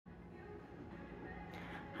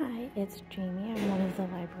Hi, it's Jamie. I'm one of the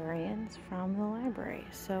librarians from the library.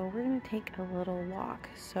 So we're going to take a little walk.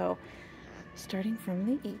 So starting from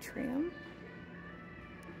the atrium,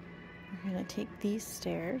 we're going to take these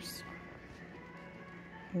stairs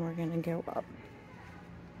and we're going to go up.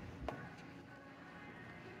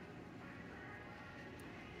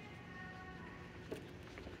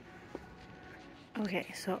 Okay,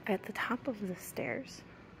 so at the top of the stairs,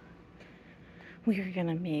 we are going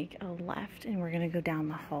to make a left and we're going to go down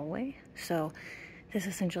the hallway. So this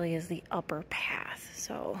essentially is the upper path.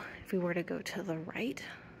 So if we were to go to the right,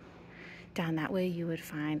 down that way you would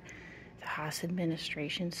find the Haas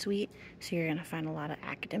Administration Suite. So you're going to find a lot of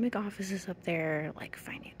academic offices up there, like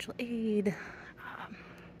financial aid.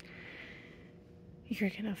 You're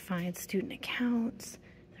going to find student accounts,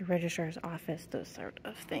 the registrar's office, those sort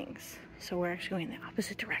of things. So we're actually going the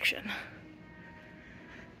opposite direction.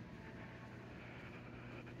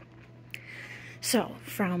 So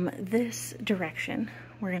from this direction,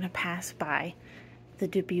 we're going to pass by the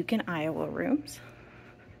Dubuque and Iowa rooms.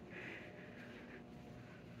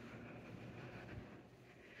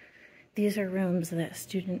 These are rooms that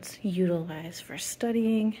students utilize for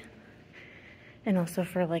studying and also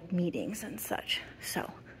for like meetings and such.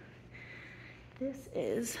 So this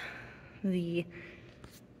is the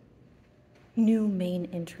new main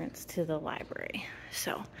entrance to the library.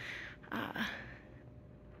 So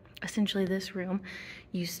essentially this room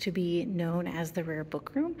used to be known as the rare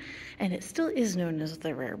book room, and it still is known as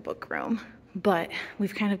the rare book room, but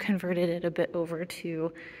we've kind of converted it a bit over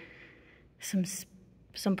to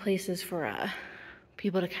some places for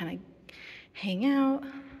people to kind of hang out,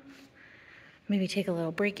 maybe take a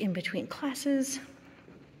little break in between classes.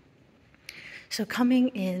 So coming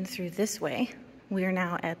in through this way, we are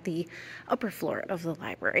now at the upper floor of the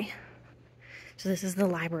library. So this is the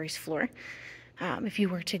library's floor. If you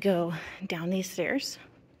were to go down these stairs,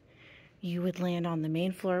 you would land on the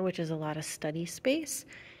main floor, which is a lot of study space.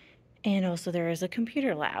 And also there is a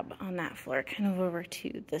computer lab on that floor, kind of over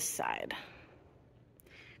to this side.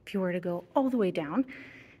 If you were to go all the way down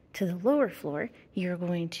to the lower floor, you're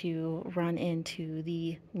going to run into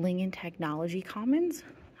the Lingen Technology Commons.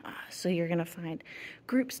 So you're going to find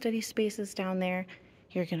group study spaces down there.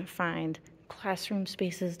 You're going to find classroom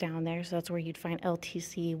spaces down there. So that's where you'd find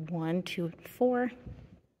LTC 1, 2, and 4.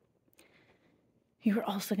 You're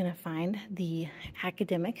also going to find the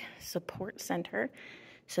Academic Support Center.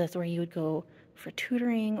 So that's where you would go for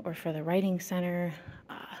tutoring or for the writing center,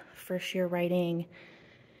 first year writing,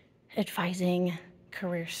 advising,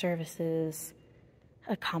 career services,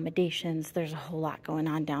 accommodations. There's a whole lot going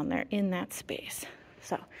on down there in that space.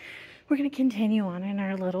 So we're going to continue on in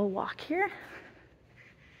our little walk here.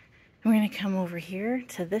 We're going to come over here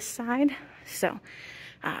to this side. So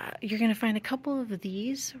you're going to find a couple of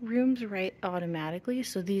these rooms right automatically.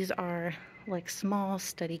 So these are like small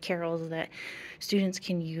study carrels that students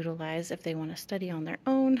can utilize if they want to study on their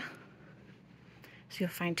own. So you'll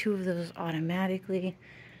find 2 of those automatically.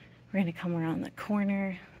 We're going to come around the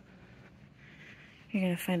corner. You're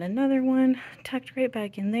going to find another one tucked right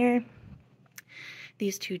back in there.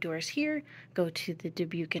 These 2 doors here go to the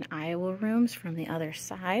Dubuque and Iowa rooms from the other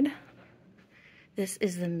side. This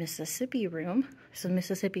is the Mississippi room. So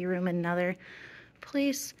Mississippi room, another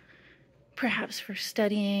place perhaps for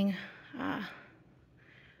studying. And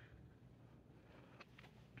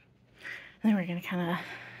then we're going to kind of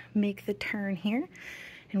make the turn here,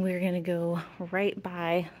 and we're going to go right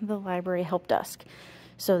by the library help desk.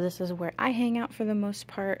 So this is where I hang out for the most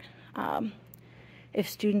part. If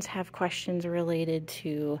students have questions related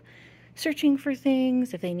to searching for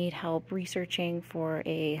things, if they need help researching for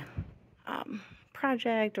a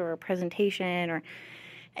project or a presentation or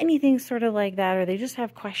anything sort of like that, or they just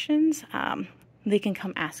have questions, they can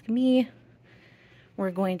come ask me.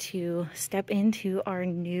 We're going to step into our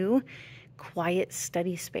new quiet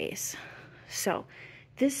study space. So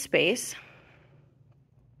this space,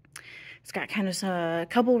 it's got kind of a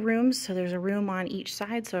couple rooms. So there's a room on each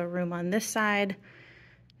side. So a room on this side.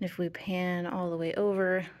 And if we pan all the way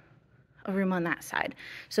over, a room on that side.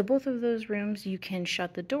 So both of those rooms, you can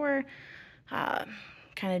shut the door,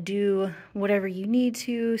 kind of do whatever you need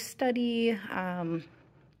to, study, kind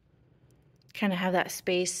of have that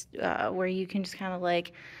space where you can just kind of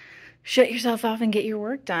like shut yourself off and get your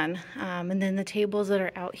work done. And then the tables that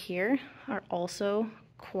are out here are also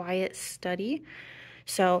quiet study.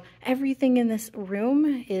 So everything in this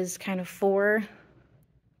room is kind of for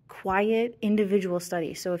quiet individual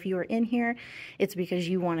study. So if you are in here, it's because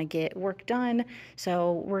you want to get work done.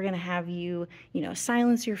 So we're going to have you,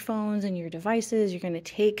 silence your phones and your devices. You're going to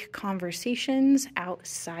take conversations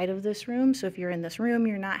outside of this room. So if you're in this room,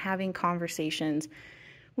 you're not having conversations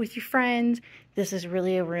with your friends, this is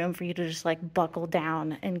really a room for you to just like buckle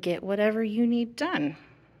down and get whatever you need done.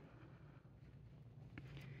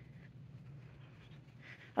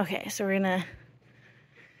 Okay, so we're gonna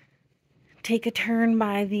take a turn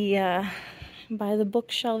by the book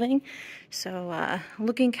shelving. So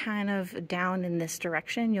looking kind of down in this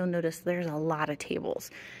direction, you'll notice there's a lot of tables.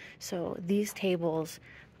 So these tables,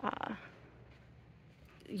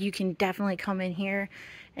 you can definitely come in here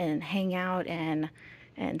and hang out and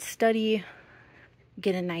study,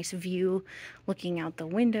 get a nice view looking out the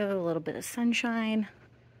window, a little bit of sunshine.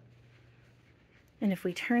 And if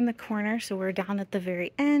we turn the corner, so we're down at the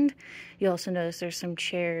very end, you also notice there's some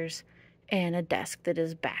chairs and a desk that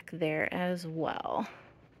is back there as well.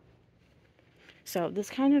 So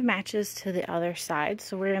this kind of matches to the other side.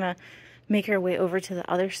 So we're gonna make our way over to the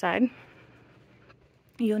other side.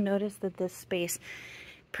 You'll notice that this space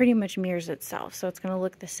pretty much mirrors itself. So it's gonna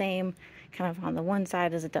look the same kind of on the one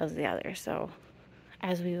side as it does the other. So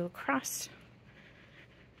as we go across,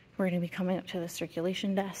 we're gonna be coming up to the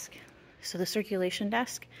circulation desk. So the circulation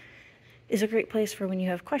desk is a great place for when you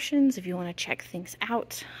have questions, if you want to check things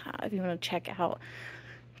out, if you want to check out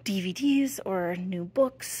DVDs or new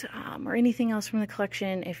books, or anything else from the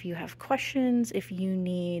collection. If you have questions, if you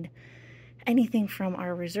need anything from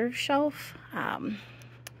our reserve shelf,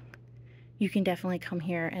 you can definitely come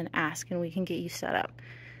here and ask and we can get you set up.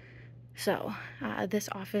 So this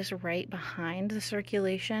office right behind the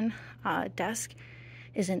circulation desk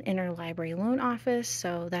is an interlibrary loan office,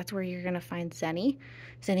 so that's where you're going to find Zenny.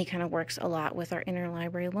 Zenny kind of works a lot with our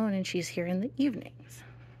interlibrary loan, and she's here in the evenings.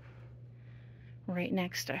 Right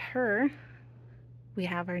next to her, we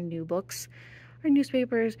have our new books, our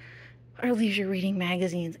newspapers, our leisure reading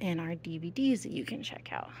magazines, and our DVDs that you can check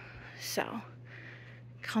out. So,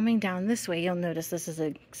 coming down this way, you'll notice this is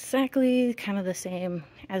exactly kind of the same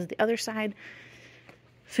as the other side.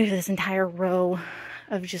 So we have this entire row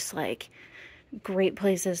of just like great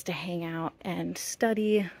places to hang out and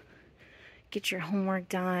study, get your homework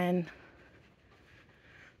done.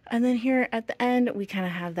 And then here at the end, we kind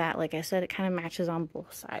of have that, like I said, it kind of matches on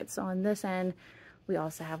both sides. So on this end, we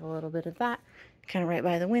also have a little bit of that, kind of right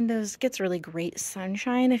by the windows. Gets really great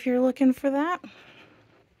sunshine if you're looking for that.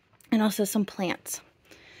 And also some plants.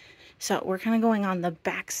 So we're kind of going on the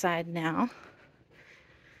back side now.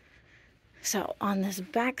 So on this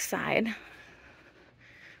back side,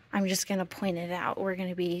 I'm just going to point it out. We're going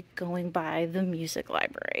to be going by the music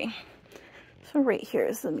library. So right here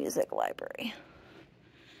is the music library.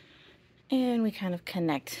 And we kind of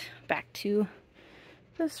connect back to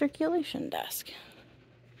the circulation desk.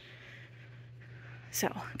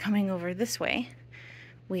 So coming over this way,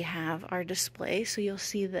 we have our display. So you'll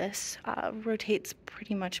see this rotates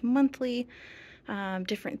pretty much monthly.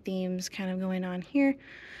 Different themes kind of going on here.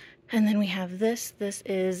 And then we have this. This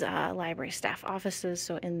is library staff offices.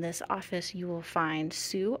 So in this office, you will find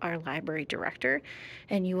Sue, our library director,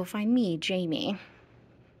 and you will find me, Jamie.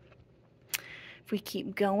 If we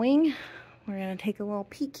keep going, we're going to take a little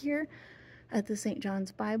peek here at the St.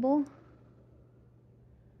 John's Bible.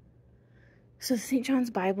 So the St. John's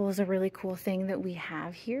Bible is a really cool thing that we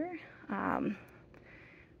have here.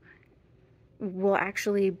 We'll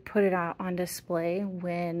actually put it out on display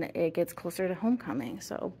when it gets closer to homecoming.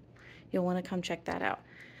 So you'll want to come check that out.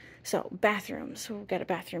 So bathrooms. So we've got a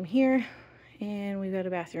bathroom here, and we've got a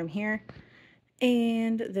bathroom here.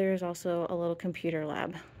 And there's also a little computer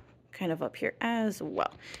lab kind of up here as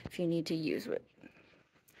well, if you need to use it.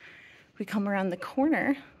 We come around the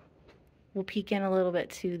corner, we'll peek in a little bit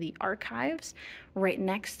to the archives. Right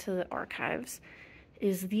next to the archives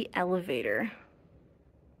is the elevator.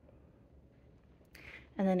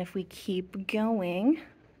 And then if we keep going,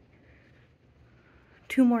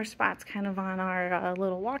 two more spots kind of on our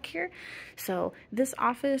little walk here. So this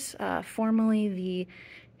office, formerly the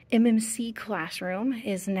MMC classroom,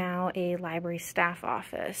 is now a library staff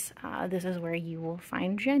office. This is where you will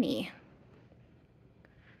find Jenny.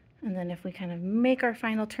 And then if we kind of make our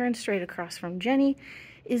final turn, straight across from Jenny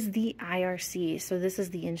is the IRC. So this is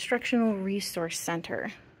the Instructional Resource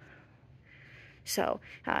Center. So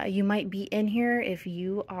you might be in here if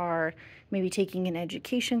you are maybe taking an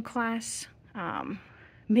education class,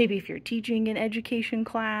 maybe if you're teaching an education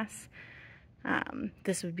class.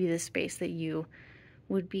 This would be the space that you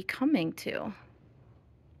would be coming to.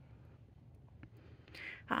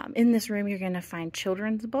 In this room, you're going to find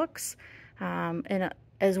children's books, and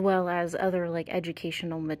as well as other like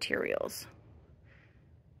educational materials.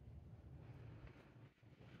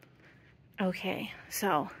 Okay,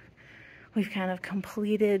 so we've kind of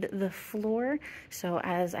completed the floor. So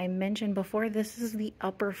as I mentioned before, this is the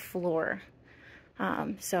upper floor.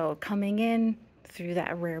 So coming in, through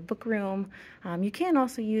that rare book room. You can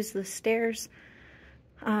also use the stairs.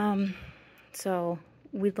 So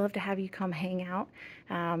we'd love to have you come hang out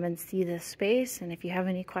and see this space. And if you have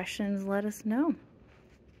any questions, let us know.